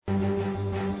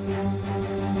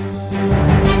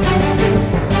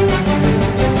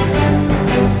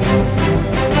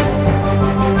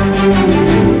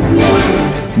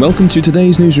Welcome to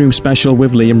today's Newsroom special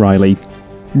with Liam Riley.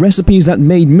 Recipes That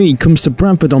Made Me comes to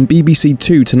Bradford on BBC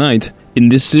Two tonight. In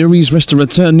this series,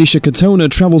 restaurateur Nisha Katona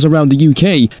travels around the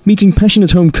UK, meeting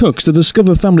passionate home cooks to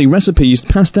discover family recipes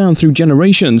passed down through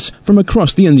generations from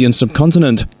across the Indian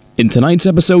subcontinent. In tonight's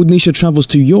episode, Nisha travels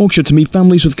to Yorkshire to meet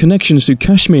families with connections to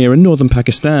Kashmir and northern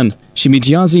Pakistan. She meets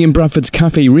Yazi in Bradford's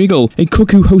Cafe Regal, a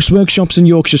cook who hosts workshops in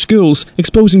Yorkshire schools,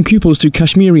 exposing pupils to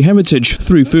Kashmiri heritage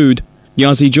through food.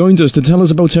 Yazi joined us to tell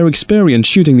us about her experience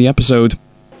shooting the episode.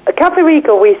 At Cafe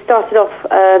Regal, we started off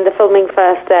the filming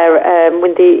first there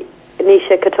with the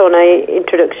Nisha Katona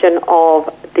introduction of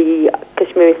the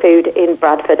Kashmiri food in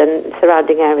Bradford and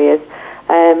surrounding areas.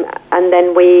 And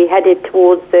then we headed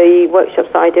towards the workshops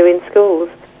I do in schools.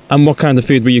 And what kind of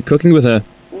food were you cooking with her?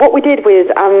 What we did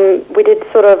was we did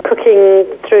sort of cooking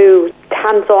through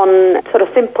hands-on sort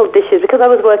of simple dishes, because I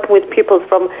was working with pupils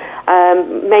from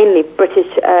mainly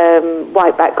British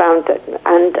white background,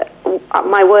 and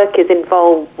my work is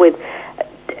involved with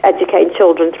educating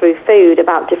children through food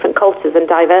about different cultures and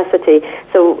diversity.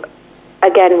 So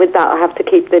again, with that, I have to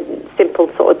keep the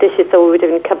simple sort of dishes. So we were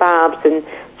doing kebabs and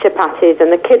chapatis,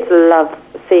 and the kids love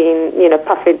seeing,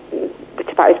 the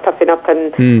chapatis puffing up,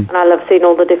 and I love seeing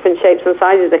all the different shapes and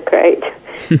sizes they create.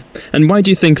 And why do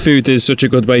you think food is such a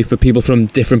good way for people from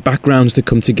different backgrounds to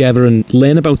come together and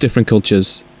learn about different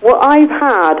cultures? Well, I've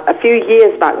had a few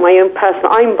years back my own personal...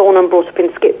 I'm born and brought up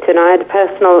in Skipton. I had a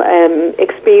personal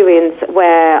experience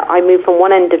where I moved from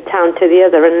one end of town to the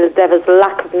other, and there was a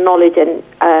lack of knowledge and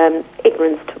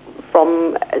ignorance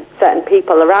from certain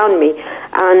people around me,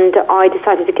 and I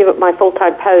decided to give up my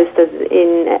full-time post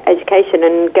in education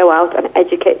and go out and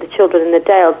educate the children in the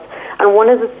Dales. And one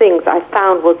of the things I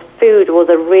found was food was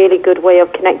a really good way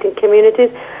of connecting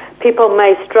communities. People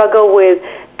may struggle with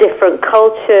different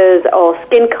cultures or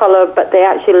skin colour, but they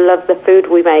actually love the food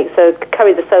we make. So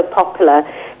curries are so popular.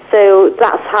 So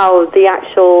that's how the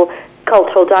actual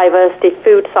cultural diversity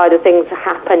food side of things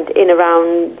happened in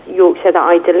around Yorkshire that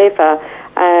I deliver.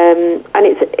 And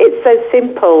it's so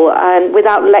simple, and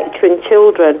without lecturing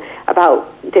children about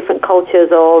different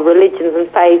cultures or religions and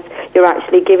faiths, you're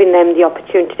actually giving them the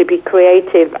opportunity to be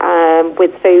creative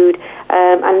with food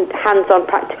and hands-on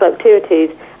practical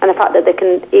activities, and the fact that they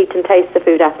can eat and taste the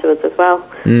food afterwards as well.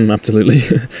 Absolutely.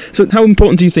 So how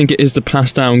important do you think it is to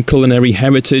pass down culinary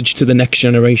heritage to the next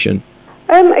generation?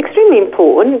 Extremely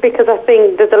important, because I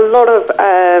think there's a lot of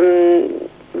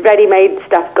ready-made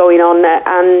stuff going on there,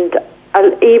 and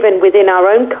even within our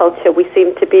own culture, we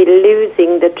seem to be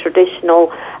losing the traditional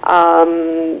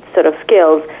sort of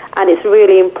skills, and it's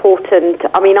really important.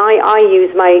 I mean, I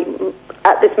use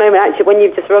at this moment, actually, when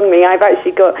you've just rung me, I've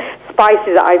actually got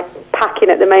spices that I'm packing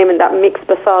at the moment, that mixed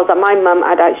bazaars that my mum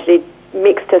had actually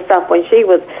mixed herself when she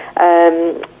was,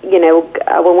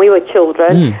 when we were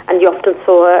children, and you often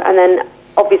saw her, and then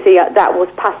obviously that was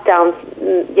passed down.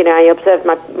 I observed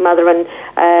my mother, and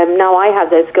now I have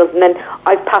those skills, and then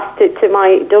I've passed it to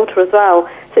my daughter as well.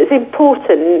 So it's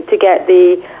important to get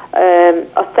the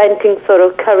authentic sort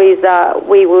of curries that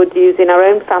we would use in our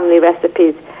own family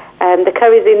recipes. The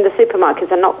curries in the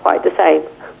supermarkets are not quite the same.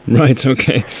 Right,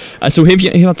 okay. So if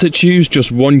you had to choose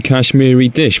just one Kashmiri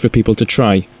dish for people to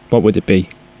try, what would it be?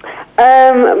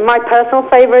 My personal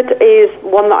favourite is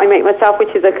one that I make myself,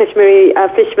 which is a Kashmiri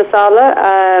fish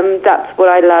masala. That's what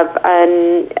I love,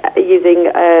 and using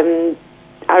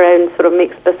our own sort of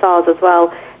mixed bazaars as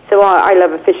well. So I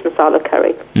love a fish masala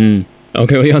curry.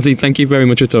 Okay, well, Yazi, thank you very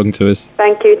much for talking to us.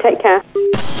 Thank you, take care.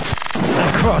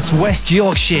 Across West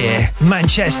Yorkshire,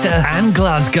 Manchester and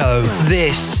Glasgow,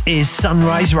 this is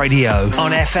Sunrise Radio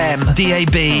on FM,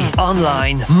 DAB,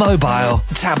 online, mobile,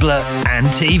 tablet and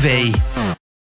TV.